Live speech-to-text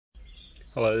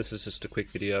Hello, this is just a quick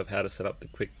video of how to set up the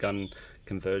quick gun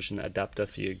conversion adapter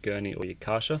for your gurney or your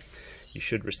karcher. You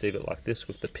should receive it like this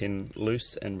with the pin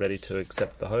loose and ready to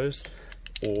accept the hose,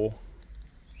 or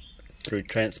through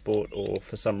transport, or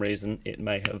for some reason it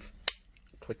may have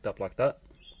clicked up like that.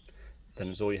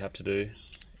 Then all you have to do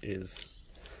is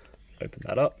open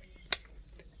that up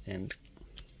and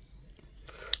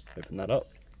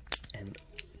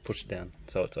push it down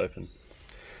so it's open.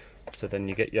 So then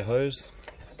you get your hose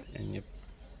and you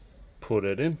put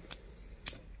it in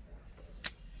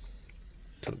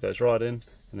until it goes right in,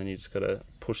 and then you just got to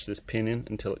push this pin in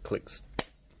until it clicks,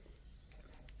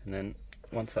 and then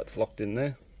once that's locked in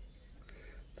there,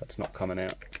 that's not coming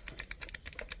out.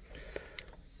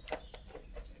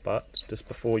 But just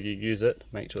before you use it,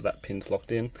 make sure that pin's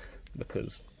locked in,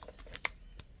 because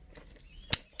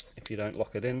if you don't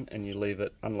lock it in and you leave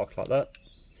it unlocked like that,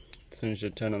 as soon as you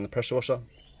turn on the pressure washer,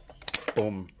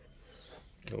 boom,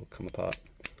 it'll come apart.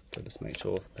 So just make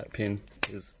sure that pin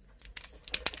is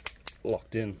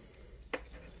locked in.